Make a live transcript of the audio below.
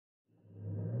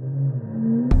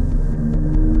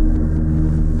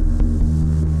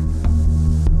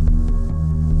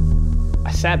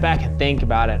sat back and think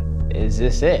about it. Is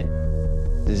this it?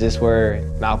 Is this where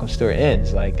Malcolm Stewart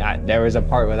ends? Like, there was a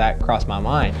part where that crossed my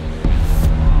mind.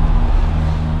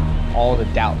 All the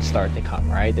doubts start to come,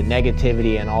 right? The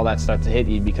negativity and all that starts to hit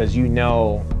you because you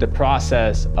know the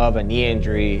process of a knee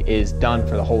injury is done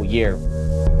for the whole year.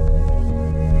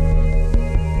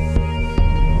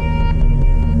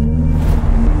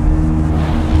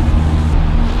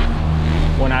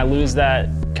 When I lose that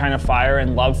kind of fire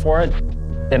and love for it,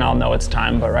 then I'll know it's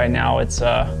time. But right now, it's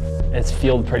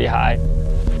fueled pretty high.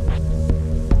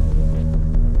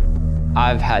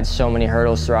 I've had so many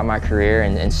hurdles throughout my career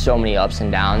and so many ups and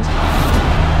downs.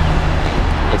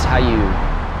 It's how you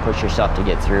push yourself to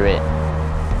get through it.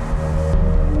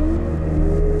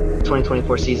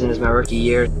 2024 season is my rookie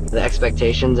year. The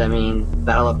expectations, I mean,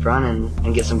 battle up front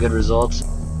and get some good results.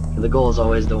 The goal is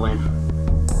always to win.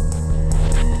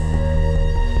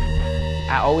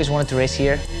 I always wanted to race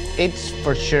here. It's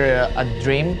for sure a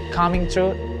dream coming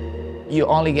true. You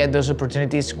only get those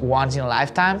opportunities once in a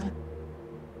lifetime.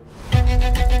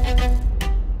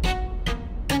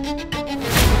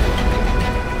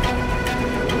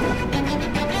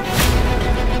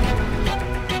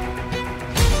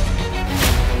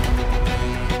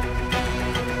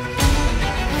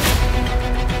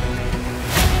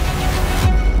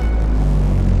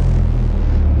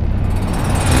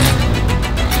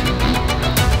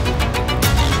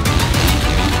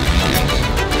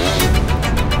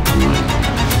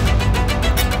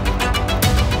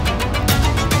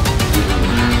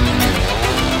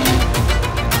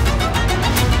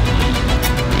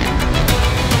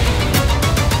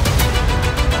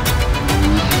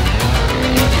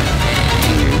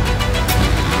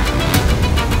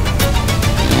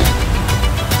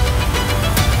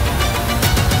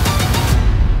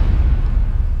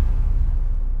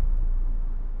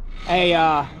 Hey,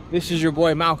 this is your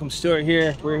boy Malcolm Stewart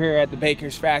here. We're here at the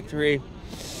Baker's Factory.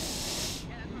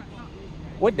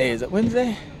 What day is it?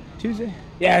 Wednesday? Tuesday?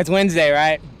 Yeah, it's Wednesday,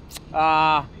 right?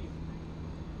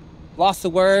 Lost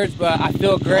the words, but I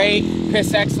feel great,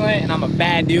 piss excellent, and I'm a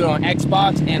bad dude on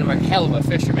Xbox, and I'm a hell of a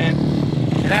fisherman.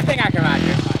 And I think I can ride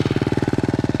here.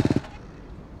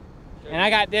 And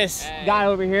I got this guy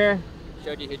over here.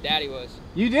 Showed you who daddy was.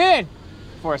 You did?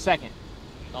 For a second.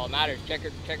 All it matters. Checker.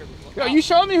 Yo, you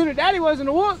showed me who the daddy was in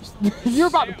the whoops. You're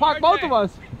about to park both of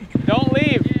us. Don't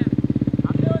leave.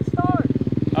 I'm doing start.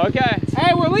 Okay.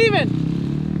 Hey, we're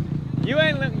leaving. You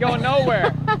ain't going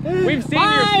nowhere. We've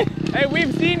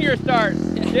seen your start.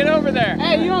 Get over there.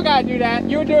 Hey, you don't gotta do that.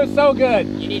 You were doing so good.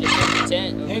 You need to get the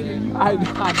tent.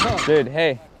 I know. Dude,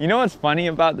 hey, you know what's funny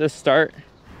about this start?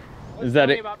 Is that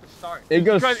it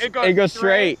goes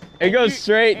straight. It goes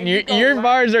straight, and your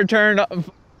bars are turned up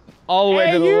all the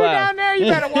way to the left. Down there, you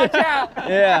better watch out.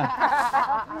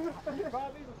 Yeah.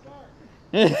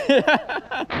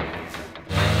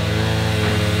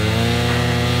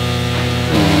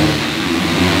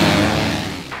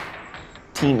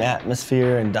 Team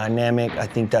atmosphere and dynamic, I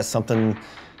think that's something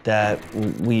that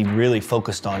we really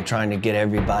focused on, trying to get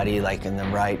everybody like in the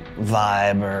right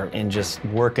vibe and just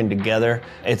working together.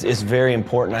 It's very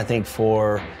important, I think,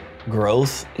 for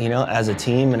growth, you know, as a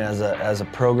team and as a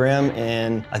program.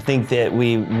 And I think that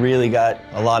we really got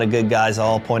a lot of good guys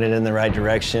all pointed in the right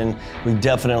direction. We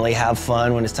definitely have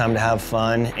fun when it's time to have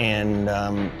fun, and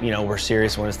you know, we're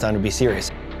serious when it's time to be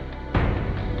serious.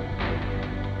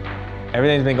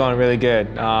 Everything's been going really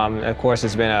good. Of course,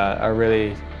 it's been a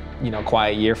really,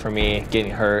 quiet year for me,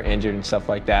 getting hurt, injured, and stuff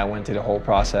like that. Went through the whole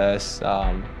process.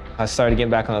 I started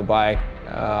getting back on the bike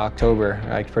October,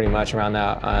 like pretty much around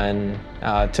that, and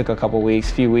took a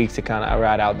few weeks to kind of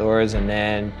ride outdoors, and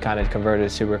then kind of converted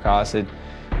to Supercross.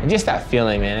 And just that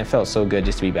feeling, man, it felt so good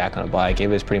just to be back on a bike. It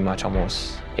was pretty much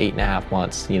almost 8.5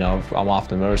 months, I'm off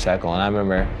the motorcycle. And I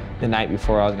remember the night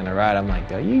before I was gonna ride, I'm like,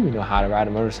 do you even know how to ride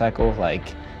a motorcycle?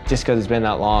 Like, just because it's been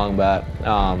that long, but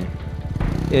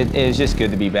it was just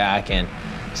good to be back. And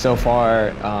so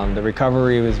far, the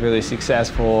recovery was really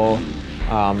successful.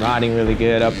 Riding really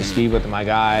good, up to speed with my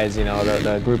guys,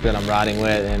 the group that I'm riding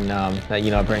with, and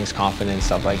that, brings confidence,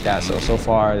 stuff like that. So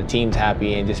far, the team's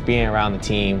happy, and just being around the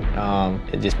team,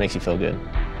 it just makes you feel good.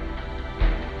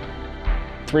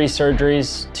 3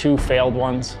 surgeries, 2 failed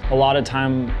ones. A lot of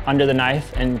time under the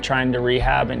knife and trying to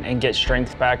rehab and get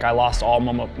strength back. I lost all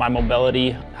my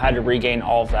mobility, had to regain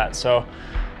all of that. So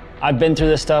I've been through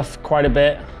this stuff quite a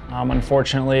bit.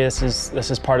 Unfortunately, this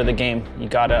is part of the game. You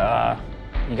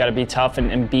gotta be tough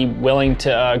and be willing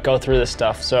to go through this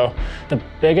stuff. So the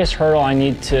biggest hurdle I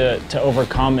need to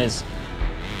overcome is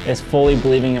fully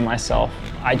believing in myself.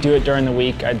 I do it during the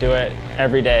week, I do it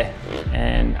every day,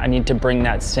 and I need to bring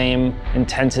that same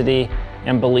intensity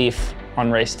and belief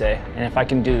on race day. And if I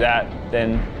can do that,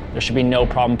 then there should be no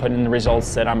problem putting in the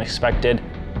results that I'm expected.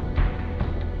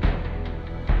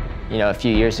 You know, a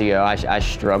few years ago, I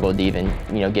struggled to even,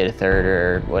 get a third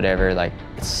or whatever. Like,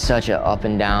 it's such an up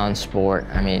and down sport.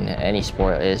 I mean, any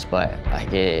sport is, but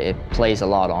like it plays a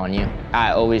lot on you.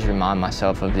 I always remind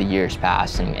myself of the years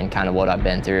past and kind of what I've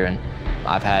been through. And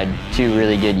I've had 2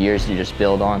 really good years to just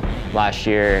build on. Last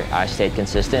year, I stayed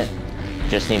consistent,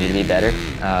 just needed to be better.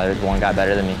 There's one guy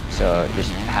better than me, so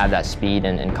just had that speed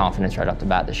and confidence right off the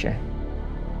bat this year.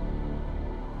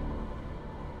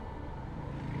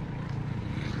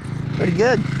 Pretty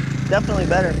good, definitely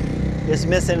better. Just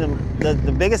missing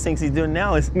the biggest things he's doing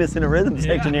now is missing a rhythm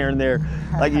section here and there.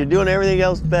 Like, you're doing everything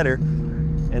else better,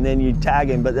 and then you tag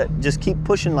him, but just keep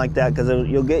pushing like that because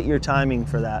you'll get your timing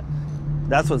for that.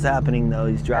 That's what's happening though.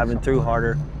 He's driving through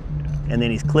harder, and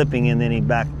then he's clipping, and then he's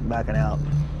backing out.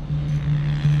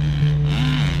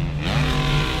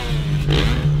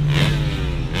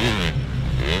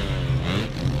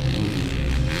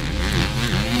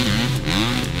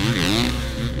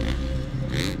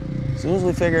 As soon as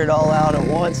we figure it all out at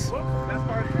once,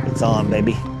 it's on,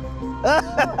 baby.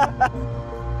 A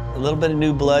little bit of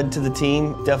new blood to the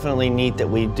team. Definitely neat that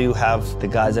we do have the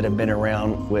guys that have been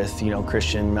around with,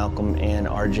 Christian, Malcolm, and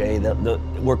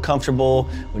RJ. We're comfortable,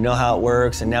 we know how it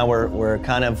works, and now we're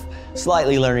kind of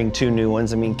slightly learning 2 new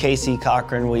ones. I mean, Casey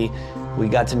Cochran, we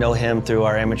got to know him through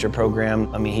our amateur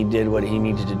program. I mean, he did what he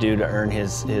needed to do to earn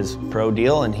his pro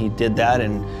deal, and he did that,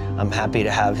 and I'm happy to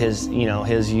have his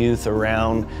youth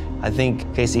around. I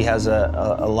think Casey has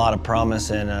a lot of promise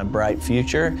and a bright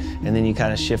future, and then you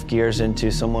kind of shift gears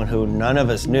into someone who none of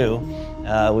us knew,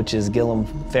 which is Gillum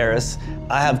Ferris.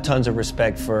 I have tons of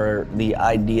respect for the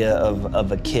idea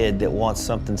of a kid that wants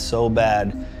something so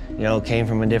bad, came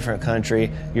from a different country,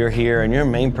 you're here, and your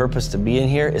main purpose to be in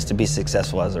here is to be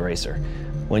successful as a racer.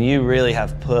 When you really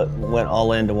have went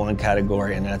all into one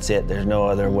category and that's it, there's no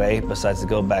other way besides to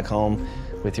go back home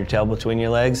with your tail between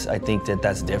your legs, I think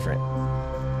that's different.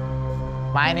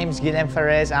 My name is Guillem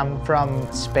Ferres. I'm from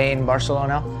Spain,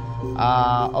 Barcelona.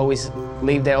 Always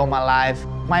lived there all my life.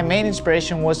 My main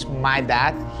inspiration was my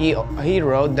dad. He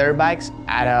rode dirt bikes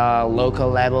at a local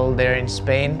level there in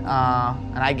Spain.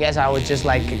 And I guess I was just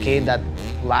like a kid that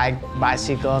liked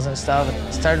bicycles and stuff.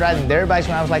 Started riding dirt bikes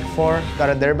when I was like 4.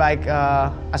 Got a dirt bike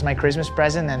as my Christmas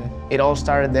present, and it all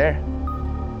started there.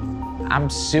 I'm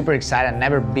super excited. I've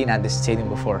never been at this stadium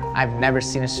before. I've never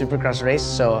seen a Supercross race,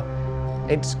 so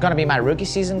it's gonna be my rookie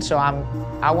season, so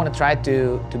I want to try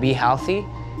to be healthy,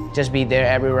 just be there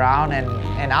every round,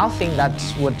 and I think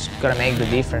that's what's gonna make the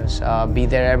difference. Be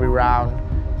there every round,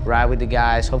 ride with the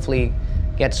guys, hopefully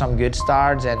get some good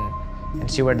starts and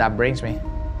see where that brings me.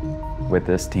 With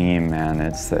this team,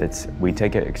 man, we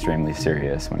take it extremely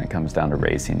serious when it comes down to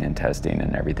racing and testing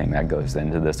and everything that goes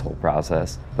into this whole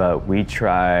process. But we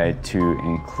try to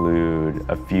include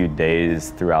a few days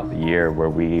throughout the year where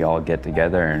we all get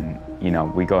together and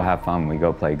we go have fun, we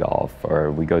go play golf,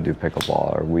 or we go do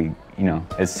pickleball, or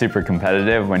it's super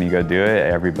competitive when you go do it.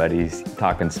 Everybody's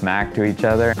talking smack to each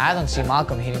other. I don't see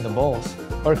Malcolm hitting the balls,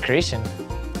 or Christian.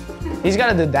 He's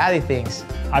gotta do daddy things.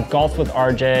 I've golfed with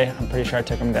RJ, I'm pretty sure I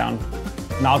took him down.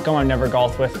 Malcolm I've never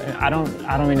golfed with, and I don't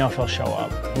even know if he'll show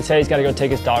up. He said he's gotta go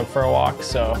take his dog for a walk,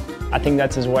 so I think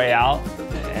that's his way out.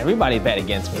 Everybody bet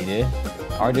against me, dude.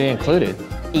 RJ included.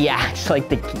 Yeah, it's like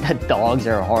the dogs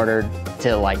are harder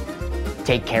to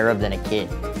take care of than a kid.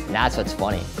 And that's what's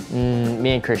funny.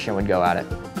 Me and Christian would go at it.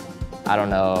 I don't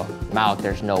know, Malk,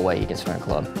 there's no way he can swing a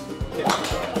club.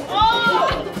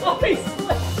 Oh, he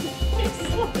slipped.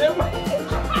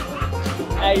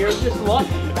 Hey, you're just lucky.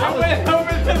 That went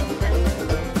over the...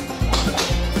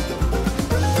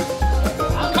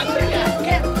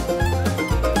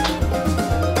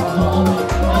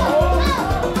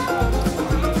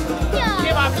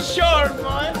 Give up short,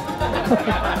 man.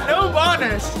 No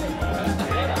bonus.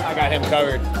 I got him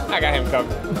covered.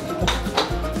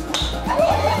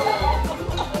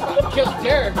 Killed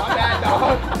Jared, my bad,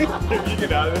 dog. You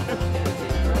get out of there.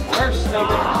 First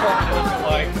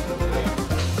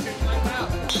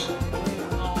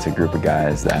It's a group of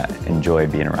guys that enjoy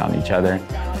being around each other,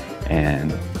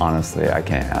 and honestly, I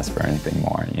can't ask for anything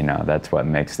more. That's what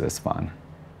makes this fun.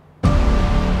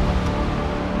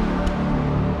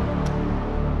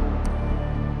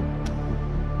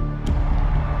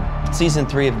 Season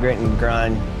 3 of Grit and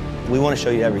Grind, we want to show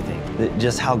you everything.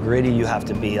 Just how gritty you have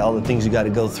to be, all the things you got to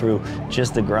go through,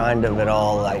 just the grind of it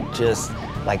all.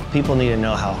 People need to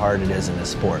know how hard it is in this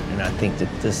sport, and I think that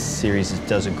this series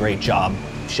does a great job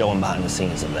showing behind the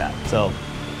scenes of that. So,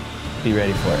 be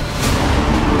ready for it.